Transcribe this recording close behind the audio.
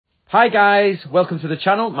Hi guys, welcome to the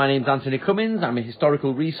channel. My name's Anthony Cummins. I'm a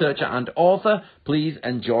historical researcher and author. Please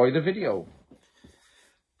enjoy the video.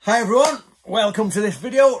 Hi everyone, welcome to this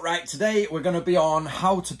video. Right, today we're going to be on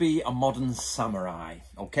how to be a modern samurai.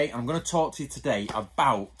 Okay, I'm going to talk to you today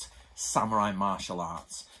about samurai martial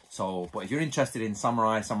arts. But if you're interested in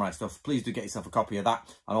samurai stuff, please do get yourself a copy of that.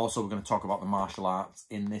 And also we're going to talk about the martial arts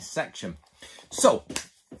in this section. So,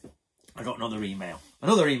 I got another email.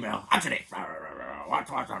 Anthony,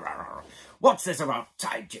 what's this about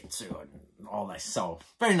taijutsu and all this? So,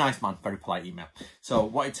 very nice man, very polite email. So,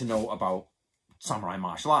 wanted to know about samurai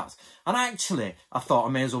martial arts. And actually, I thought I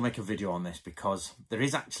may as well make a video on this because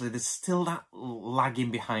there's still that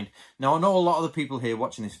lagging behind. Now, I know a lot of the people here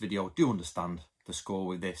watching this video do understand the score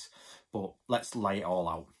with this, but let's lay it all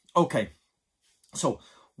out. Okay, so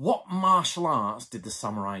what martial arts did the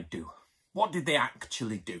samurai do? What did they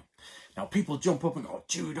actually do? Now, people jump up and go,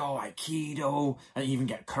 judo, aikido, and you even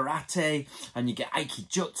get karate, and you get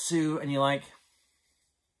aikijutsu, and you're like,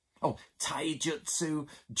 oh, taijutsu,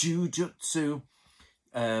 jujutsu.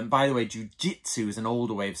 By the way, jujitsu is an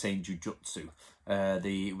older way of saying jujutsu.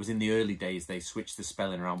 It was in the early days, they switched the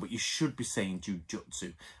spelling around, but you should be saying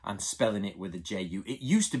jujutsu and spelling it with a J-U. It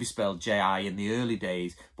used to be spelled J-I in the early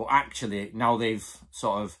days, but actually, now they've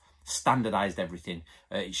sort of standardized everything.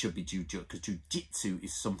 It should be jujutsu, because jujitsu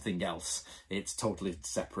is something else. It's totally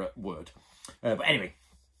separate word. But anyway,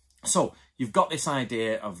 so you've got this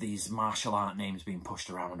idea of these martial art names being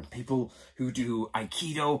pushed around, and people who do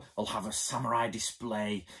aikido will have a samurai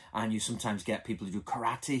display, and you sometimes get people who do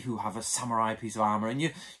karate who have a samurai piece of armor, and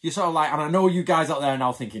you're sort of like, and I know you guys out there are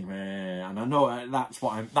now thinking, and I know that's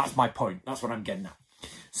my point. That's what I'm getting at.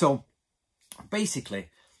 So basically,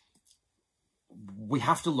 we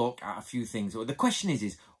have to look at a few things. The question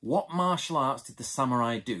is what martial arts did the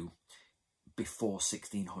samurai do before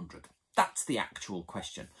 1600? That's the actual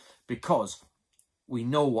question, because we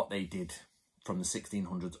know what they did from the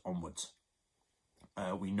 1600s onwards.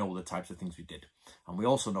 We know the types of things we did. And we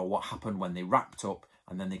also know what happened when they wrapped up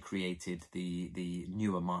and then they created the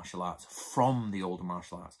newer martial arts from the older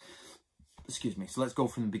martial arts. Excuse me. So let's go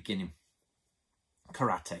from the beginning.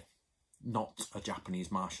 Karate, not a Japanese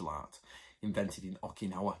martial art. Invented in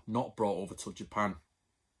Okinawa, not brought over to Japan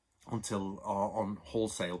until on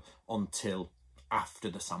wholesale until after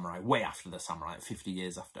the samurai, way after the samurai, 50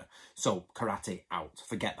 years after. So karate out,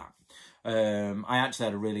 forget that. I actually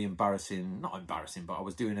had a really not embarrassing, but I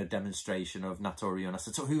was doing a demonstration of Nato-Ryu, and I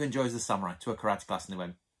said, so who enjoys the samurai, to a karate class? And they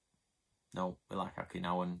went, no, we like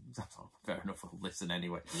Okinawa. And fair enough, I'll listen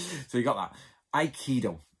anyway. So you got that.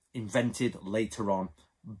 Aikido, invented later on,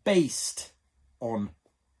 based on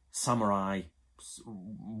samurai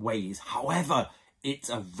ways. However, it's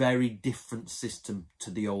a very different system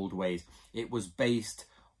to the old ways. It was based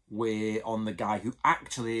on the guy who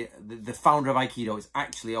actually, the founder of Aikido is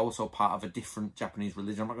actually also part of a different Japanese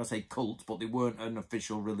religion. I'm not going to say cult, but they weren't an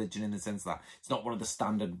official religion in the sense that it's not one of the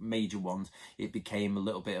standard major ones. It became a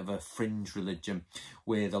little bit of a fringe religion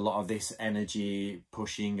with a lot of this energy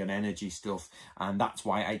pushing and energy stuff. And that's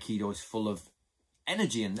why Aikido is full of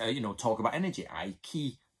energy and, talk about energy.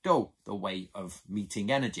 Aikido, the way of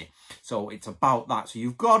meeting energy. So it's about that. So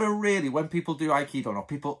you've got to really, when people do Aikido, now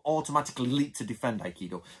people automatically leap to defend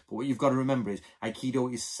Aikido. But what you've got to remember is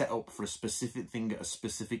Aikido is set up for a specific thing at a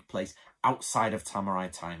specific place outside of samurai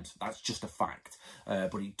times. That's just a fact.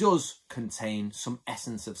 But it does contain some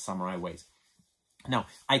essence of samurai ways. Now,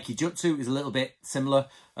 Aikijutsu is a little bit similar.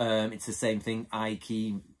 It's the same thing.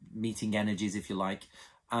 Aiki, meeting energies, if you like.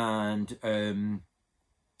 And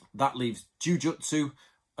that leaves Jujutsu,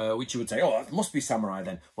 which you would say, oh, that must be samurai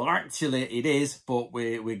then. Well, actually it is, but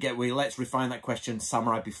let's refine that question.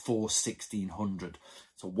 Samurai before 1600.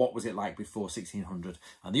 So what was it like before 1600?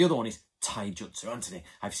 And the other one is taijutsu. Anthony,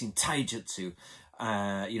 I've seen taijutsu.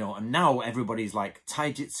 And now everybody's like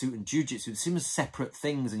taijutsu and jujitsu. They seem as separate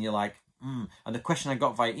things, and you're like, And the question I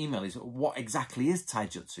got via email is, what exactly is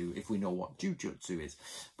taijutsu if we know what jujutsu is?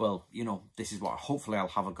 Well, this is what hopefully I'll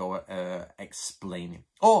have a go at explaining.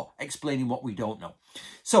 Or explaining what we don't know.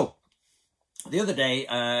 So, the other day,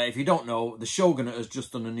 if you don't know, the Shogunate has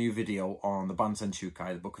just done a new video on the Bansen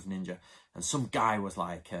Shukai, the Book of Ninja. And some guy was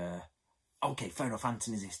like, okay, fair enough,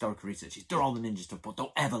 Anthony's a historical researcher. He's done all the ninja stuff, but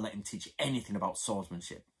don't ever let him teach you anything about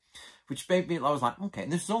swordsmanship. Which made me, I was like, okay.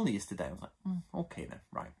 And this was only yesterday. I was like, okay then,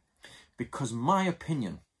 right. Because my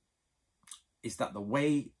opinion is that the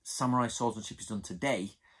way samurai swordsmanship is done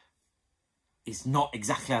today is not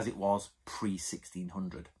exactly as it was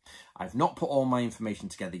pre-1600. I've not put all my information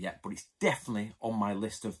together yet, but it's definitely on my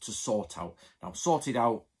list to sort out. Now, sorted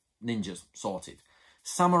out ninjas, sorted.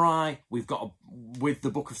 Samurai, we've got, with the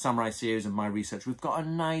Book of Samurai series and my research, we've got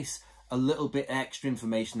a little bit extra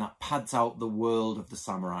information that pads out the world of the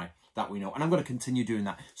samurai that we know. And I'm going to continue doing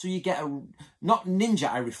that. So you get not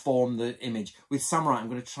ninja, I reform the image. With samurai, I'm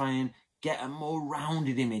going to try and get a more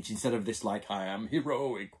rounded image instead of this like, I am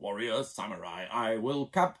heroic warrior samurai, I will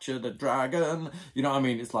capture the dragon. You know what I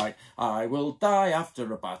mean? It's like, I will die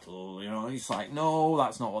after a battle. You know, it's like, no,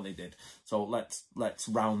 that's not what they did. So let's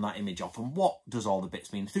round that image off. And what does all the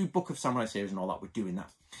bits mean? Through Book of Samurai series and all that, we're doing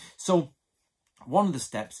that. So one of the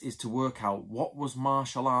steps is to work out what was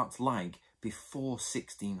martial arts like before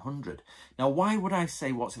 1600. Now, why would I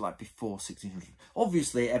say what's it like before 1600?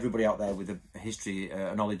 Obviously, everybody out there with a history,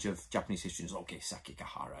 a knowledge of Japanese history is, okay,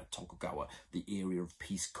 Sekigahara, Tokugawa, the era of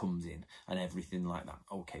peace comes in and everything like that.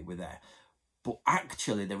 Okay, we're there. But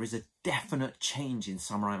actually, there is a definite change in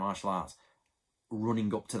samurai martial arts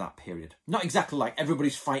running up to that period. Not exactly like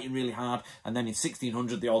everybody's fighting really hard and then in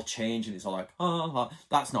 1600 they all change and it's all like, oh,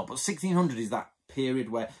 that's not. But 1600 is that period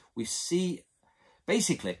where we see,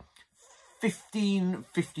 basically,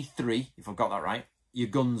 1553, if I've got that right, your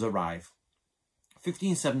guns arrive.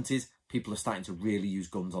 1570s, people are starting to really use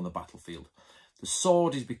guns on the battlefield. The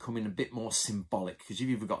sword is becoming a bit more symbolic because you've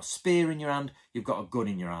either got a spear in your hand, you've got a gun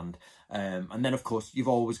in your hand. And then, of course, you've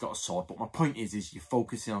always got a sword. But my point is you're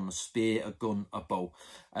focusing on a spear, a gun, a bow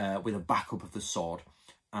with a backup of the sword.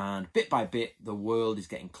 And bit by bit, the world is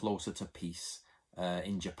getting closer to peace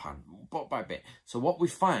in Japan, bit by bit. So what we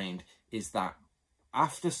find is that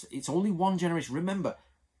after, it's only one generation. Remember,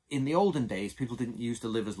 in the olden days, people didn't used to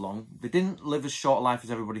live as long. They didn't live as short a life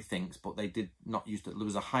as everybody thinks, but they did not used to. There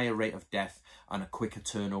was a higher rate of death and a quicker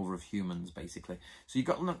turnover of humans, basically. So you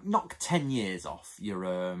got knock 10 years off your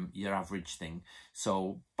average thing.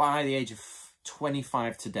 So by the age of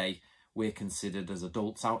 25 today, we're considered as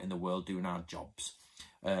adults out in the world doing our jobs.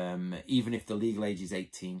 Even if the legal age is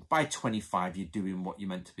 18, by 25 you're doing what you're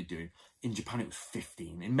meant to be doing. In Japan it was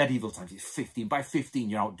 15. In medieval times it's 15. By 15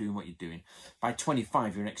 you're out doing what you're doing. By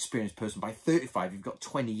 25 you're an experienced person. By 35 you've got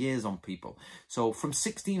 20 years on people. So from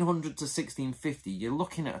 1600 to 1650 you're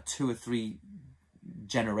looking at 2 or 3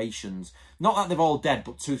 generations. Not that they're all dead,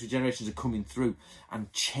 but 2 or 3 generations are coming through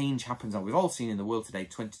and change happens. And we've all seen in the world today,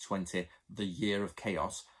 2020, the year of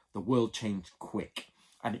chaos. The world changed quick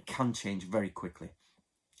and it can change very quickly.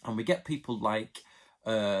 And we get people like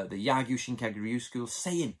the Yagyu Shinkageryu school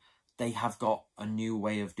saying they have got a new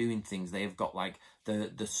way of doing things. They have got like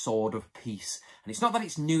the sword of peace. And it's not that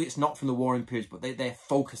it's new, it's not from the warring periods, but they're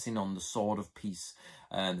focusing on the sword of peace.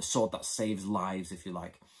 The sword that saves lives, if you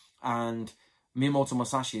like. And Miyamoto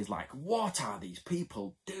Musashi is like, what are these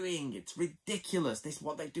people doing? It's ridiculous.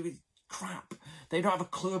 What they do is crap. They don't have a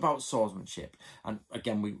clue about swordsmanship. And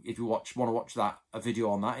again, if you want to watch a video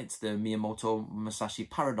on that, it's the Miyamoto Musashi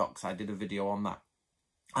paradox. I did a video on that.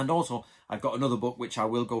 And also, I've got another book, which I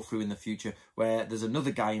will go through in the future, where there's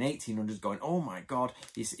another guy in 1800s going, oh my God,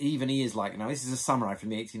 even he is like, now this is a samurai from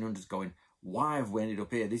the 1800s going, why have we ended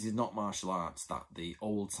up here? This is not martial arts that the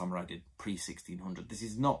old samurai did pre-1600. This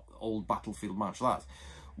is not old battlefield martial arts.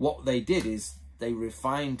 What they did is they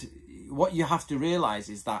refined, what you have to realize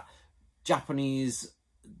is that Japanese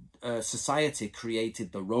society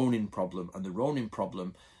created the Ronin problem, and the Ronin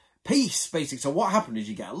problem, peace, basically. So what happened is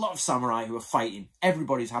you get a lot of samurai who are fighting.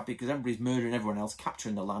 Everybody's happy because everybody's murdering everyone else,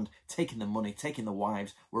 capturing the land, taking the money, taking the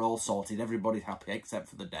wives. We're all sorted. Everybody's happy except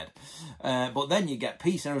for the dead. But then you get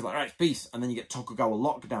peace, and everyone's like, right, it's peace. And then you get Tokugawa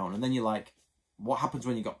lockdown, and then you're like, what happens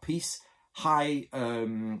when you got peace? High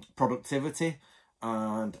productivity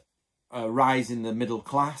and a rise in the middle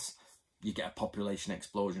class. You get a population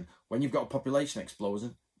explosion. When you've got a population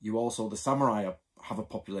explosion, you also, the samurai have a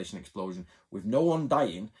population explosion with no one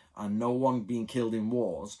dying and no one being killed in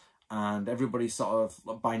wars, and everybody sort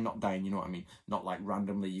of, by not dying, you know what I mean, not like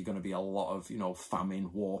randomly you're going to be a lot of, you know,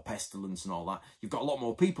 famine, war, pestilence and all that. You've got a lot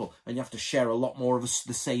more people and you have to share a lot more of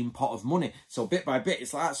the same pot of money. So bit by bit,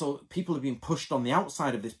 it's like that. So people are being pushed on the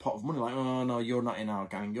outside of this pot of money, like, oh no, you're not in our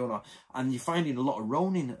gang, you're not. And you're finding a lot of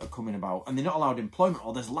Ronin are coming about, and they're not allowed employment,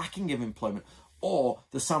 or there's lacking of employment, or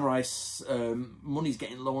the samurai's money's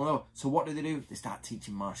getting low and low. So what do? They start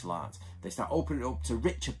teaching martial arts. They start opening it up to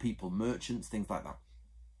richer people, merchants, things like that.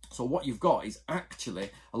 So what you've got is actually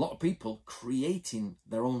a lot of people creating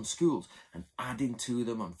their own schools and adding to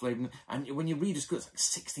them and flavouring them. And when you read a school, it's like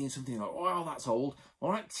 16 something, like, oh, that's old.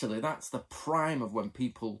 Well, actually, that's the prime of when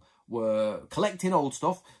people were collecting old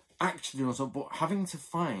stuff, actually, also, but having to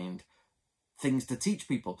find things to teach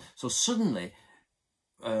people. So suddenly,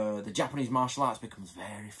 the Japanese martial arts becomes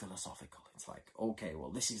very philosophical. It's like, okay, well,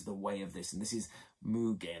 this is the way of this, and this is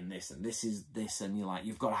Muge, and this is this, and you're like,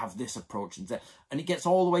 you've got to have this approach, and it gets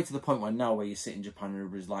all the way to the point where now, where you sit in Japan and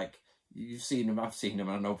everybody's like, you've seen them, I've seen them,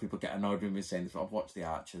 and I know people get annoyed with me saying this, but I've watched the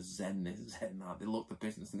Archers, Zen this, Zen that, they look the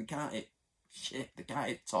business, and they can't hit shit, they can't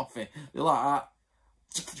hit toffee, they're like that.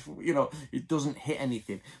 You know, it doesn't hit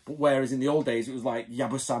anything. But whereas in the old days, it was like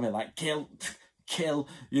Yabusame, like kill,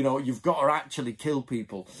 you know, you've got to actually kill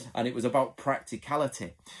people. And it was about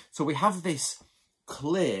practicality. So we have this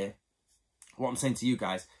clear, what I'm saying to you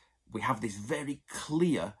guys, we have this very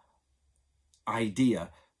clear idea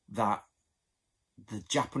that the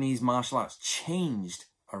Japanese martial arts changed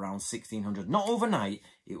around 1600. Not overnight,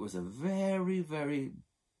 it was a very, very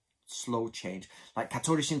slow change. Like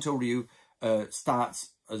Katori Shinto Ryu,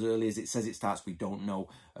 starts as early as it says it starts, we don't know.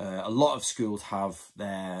 A lot of schools have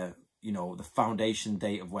their, you know, the foundation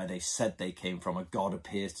date of where they said they came from. A god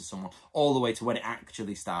appears to someone, all the way to when it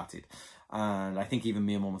actually started. And I think even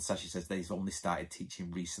Miyamoto Musashi says they've only started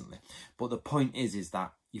teaching recently. But the point is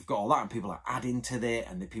that you've got all that, and people are adding to it,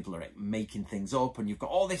 and the people are making things up, and you've got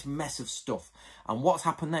all this mess of stuff. And what's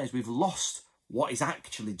happened there is we've lost what is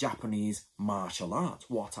actually Japanese martial arts.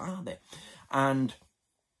 What are they? And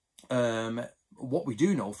what we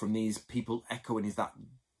do know from these people echoing is that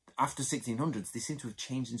after 1600s, they seem to have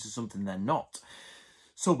changed into something they're not.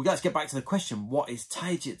 So let's get back to the question, what is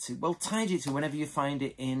Taijutsu? Well, Taijutsu, whenever you find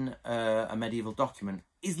it in a medieval document,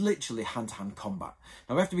 is literally hand-to-hand combat.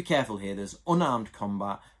 Now, we have to be careful here. There's unarmed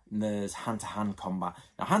combat and there's hand-to-hand combat.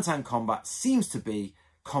 Now, hand-to-hand combat seems to be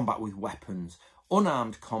combat with weapons.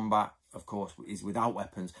 Unarmed combat, of course, is without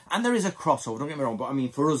weapons. And there is a crossover, don't get me wrong, but I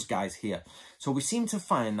mean, for us guys here. So we seem to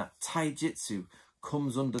find that Taijutsu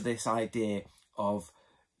comes under this idea of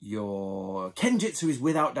your Kenjutsu is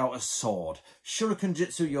without doubt a sword. Shuriken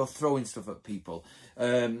Jutsu, you're throwing stuff at people.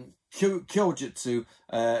 Kyojutsu,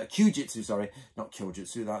 Kyujutsu, sorry, not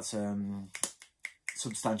Kyojutsu, that's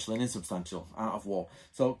substantial and insubstantial, out of war.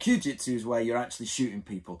 So Kyujutsu is where you're actually shooting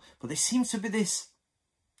people. But there seems to be this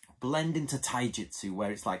blend into Taijutsu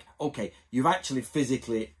where it's like, okay, you've actually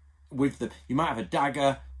physically with the, you might have a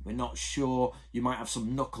dagger, we're not sure, you might have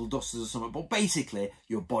some knuckle dusters or something, but basically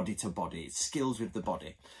you're body to body, it's skills with the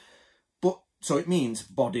body. But so it means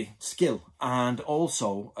body skill, and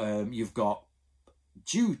also you've got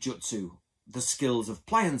Jujutsu, the skills of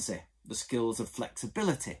pliancy, the skills of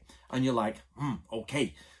flexibility, and you're like,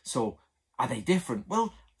 okay, so are they different?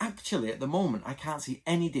 Well, actually at the moment I can't see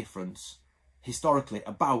any difference historically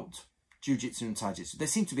about Jiu-Jitsu and Taijutsu. They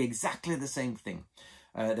seem to be exactly the same thing.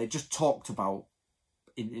 They're just talked about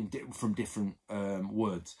from different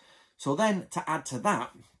words. So then to add to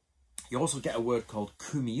that, you also get a word called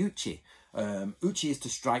kumiuchi. Uchi is to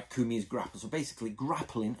strike, kumi is grapple. So basically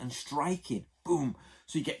grappling and striking. Boom.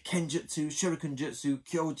 So you get Kenjutsu, Shuriken Jutsu,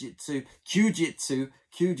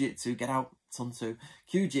 Kyujitsu, get out, Sun Tzu,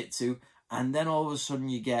 Kyujitsu, and then all of a sudden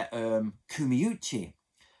you get kumiuchi.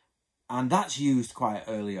 And that's used quite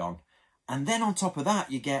early on. And then on top of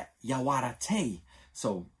that, you get yawarate.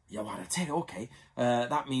 So yawarate, okay,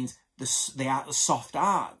 that means the soft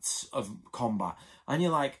arts of combat. And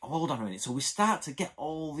you're like, hold on a minute. So we start to get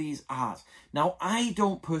all these arts. Now, I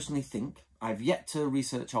don't personally think, I've yet to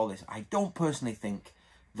research all this, I don't personally think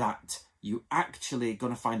that you actually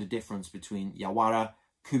going to find a difference between Yawara,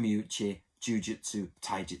 Kumiuchi, Jujutsu,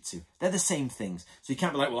 Taijutsu. They're the same things. So you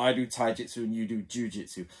can't be like, well, I do Taijutsu and you do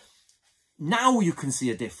Jujutsu. Now you can see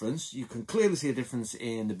a difference. You can clearly see a difference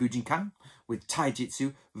in the Bujinkan with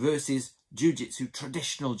Taijutsu versus Jujutsu,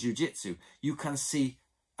 traditional Jujutsu. You can see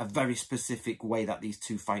a very specific way that these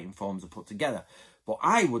two fighting forms are put together. But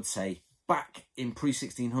I would say back in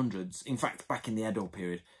pre-1600s, in fact, back in the Edo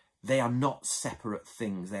period, they are not separate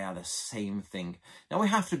things. They are the same thing. Now we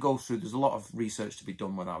have to go through, there's a lot of research to be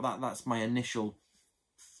done with that. That's my initial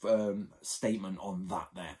statement on that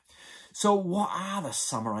there. So what are the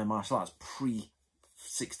samurai martial arts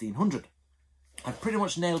pre-1600? I've pretty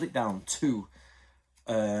much nailed it down to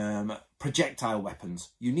projectile weapons.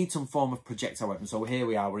 You need some form of projectile weapon. So here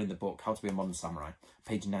we are, we're in the book, How to be a Modern Samurai,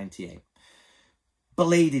 page 98.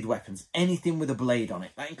 Bladed weapons, anything with a blade on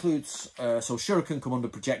it. That includes, so shuriken come under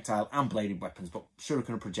projectile and bladed weapons, but shuriken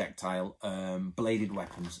and projectile, bladed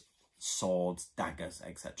weapons, swords, daggers,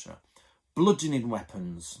 etc. Bludgeoning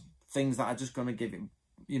weapons, things that are just going to give it,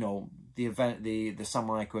 you know, the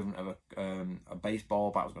samurai equivalent of a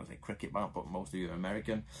baseball bat. I was going to say cricket bat, but most of you are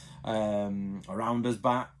American. A rounder's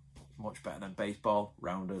bat, much better than baseball.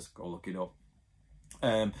 Rounders, go look it up.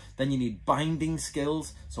 Then you need binding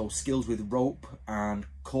skills, so skills with rope and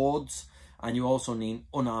cords, and you also need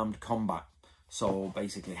unarmed combat. So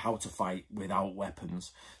basically how to fight without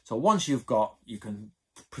weapons. So once you've got, you can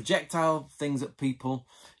projectile things at people,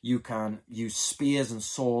 you can use spears and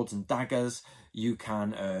swords and daggers, you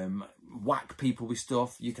can whack people with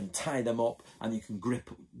stuff, you can tie them up, and you can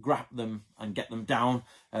grab them and get them down.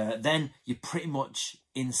 Then you're pretty much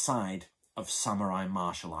inside of samurai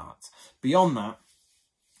martial arts. Beyond that,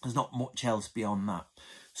 there's not much else beyond that.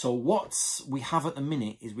 So what we have at the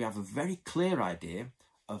minute is we have a very clear idea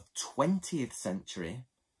of 20th century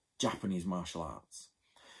Japanese martial arts.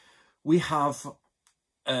 We have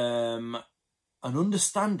an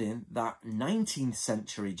understanding that 19th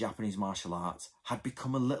century Japanese martial arts had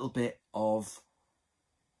become a little bit of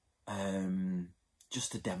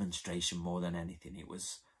just a demonstration more than anything. It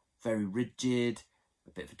was very rigid,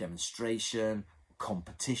 a bit of a demonstration,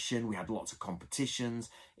 competition. We had lots of competitions.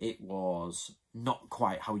 It was not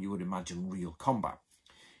quite how you would imagine real combat.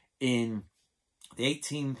 In the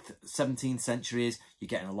 18th, 17th centuries, you're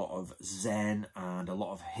getting a lot of Zen and a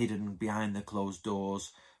lot of hidden behind the closed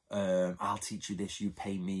doors. I'll teach you this, you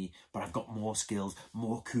pay me, but I've got more skills,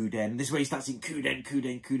 more kuden. This is where you start seeing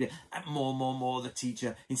kuden, and more, the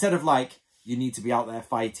teacher. Instead of like, you need to be out there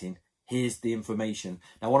fighting, here's the information.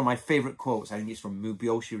 Now, one of my favourite quotes, I think it's from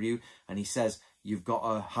Musashi Ryu, and he says, you've got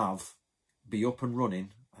to be up and running,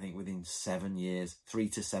 I think within 7 years, 3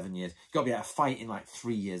 to 7 years. You've got to be able to fight in like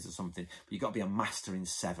 3 years or something, but you've got to be a master in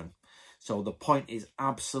 7. So the point is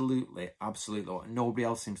absolutely, what nobody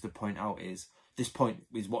else seems to point out is, this point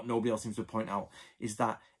is what nobody else seems to point out, is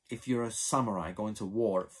that if you're a samurai going to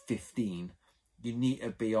war at 15, you need to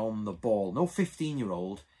be on the ball. No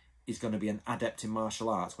 15-year-old is going to be an adept in martial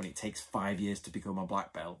arts when it takes 5 years to become a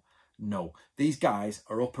black belt. No, these guys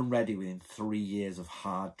are up and ready within 3 years of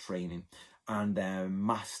hard training, and they're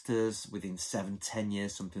masters within 7-10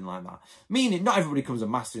 years, something like that. Meaning, not everybody becomes a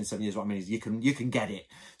master in 7 years. What I mean is, you can get it.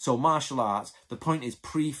 So martial arts, the point is,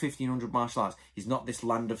 pre-1500 martial arts is not this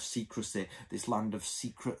land of secrecy, this land of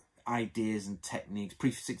secret ideas and techniques.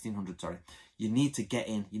 Pre-1600, sorry. You need to get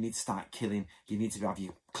in. You need to start killing. You need to have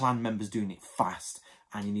your clan members doing it fast.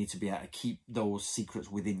 And you need to be able to keep those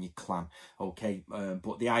secrets within your clan, okay?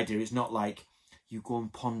 But the idea is not like you go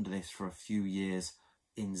and ponder this for a few years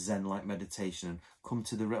in Zen-like meditation and come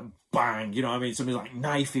to the bang, you know what I mean? Somebody like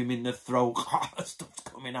knife him in the throat, stuff's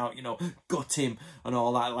coming out, you know, gut him and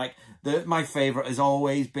all that. Like, my favourite has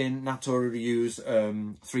always been Natori Ryu's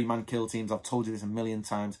 3-man kill teams. I've told you this a million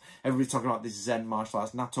times. Everybody's talking about this Zen martial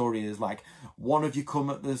arts. Natori is like, one of you come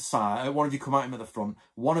at the side, one of you come at him at the front,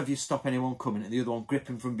 one of you stop anyone coming, and the other one grip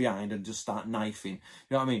him from behind and just start knifing. You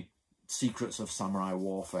know what I mean? Secrets of samurai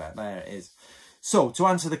warfare. There it is. So, to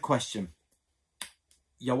answer the question,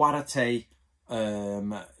 Yawarate,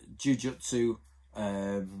 Jujutsu,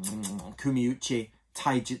 Kumiuchi,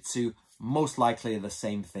 Taijutsu, most likely are the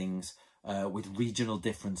same things with regional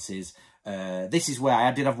differences. This is where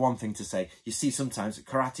I did have one thing to say. You see sometimes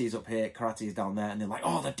karate is up here, karate is down there, and they're like,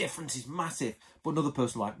 oh, the difference is massive. But another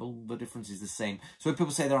person like, well, the difference is the same. So when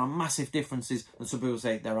people say there are massive differences and some people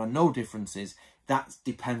say there are no differences, that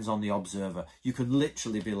depends on the observer. You can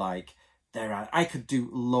literally be like, I could do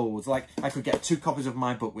loads, like I could get 2 copies of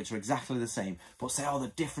my book which are exactly the same, but say, oh, the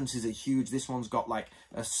differences are huge, this one's got like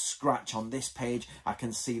a scratch on this page, I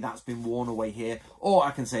can see that's been worn away here, or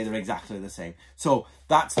I can say they're exactly the same. So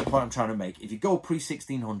that's the point I'm trying to make. If you go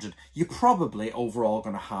pre-1600, you're probably overall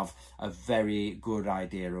going to have a very good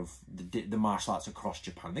idea of the martial arts across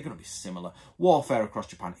Japan. They're going to be similar. Warfare across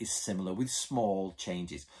Japan is similar with small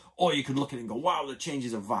changes. Or you could look at it and go, wow, the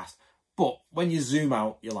changes are vast. But when you zoom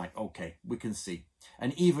out, you're like, okay, we can see.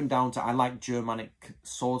 And even down to, I like Germanic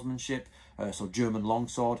swordsmanship, so German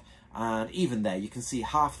longsword. And even there, you can see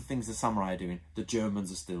half the things the samurai are doing, the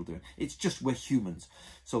Germans are still doing. It's just we're humans.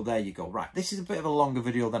 So there you go. Right, this is a bit of a longer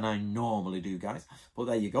video than I normally do, guys. But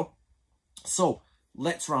there you go. So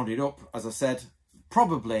let's round it up. As I said,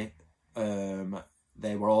 probably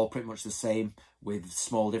they were all pretty much the same with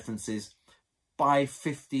small differences. By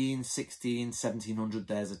 15, 16, 1700,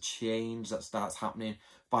 there's a change that starts happening.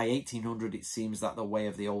 By 1800, it seems that the way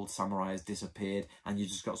of the old samurai has disappeared and you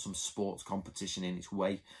just got some sports competition in its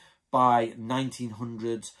way. By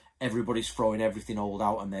 1900s, everybody's throwing everything old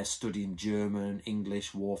out and they're studying German,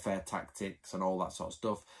 English, warfare tactics and all that sort of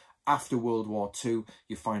stuff. After World War II,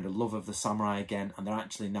 you find a love of the samurai again, and they're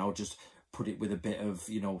actually now just put it with a bit of,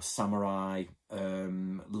 you know, samurai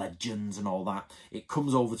legends and all that. It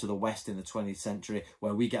comes over to the West in the 20th century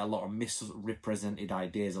where we get a lot of misrepresented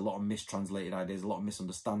ideas, a lot of mistranslated ideas, a lot of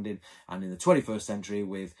misunderstanding. And in the 21st century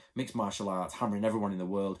with mixed martial arts hammering everyone in the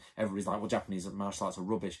world, everybody's like, well, Japanese martial arts are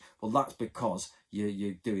rubbish. Well, that's because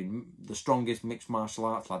you're doing the strongest mixed martial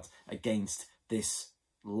arts lads against this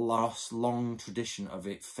long tradition of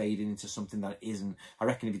it fading into something that isn't. I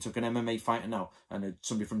reckon if you took an MMA fighter now and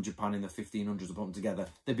somebody from Japan in the 1500s to put them together,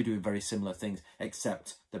 they'd be doing very similar things,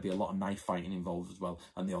 except there'd be a lot of knife fighting involved as well,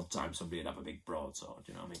 and the odd time somebody would have a big broadsword,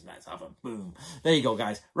 you know what I mean? Let's have a boom. There you go,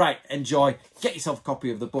 guys. Right, enjoy. Get yourself a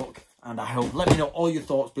copy of the book, and I hope, let me know all your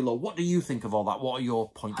thoughts below. What do you think of all that? What are your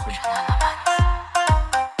points of view?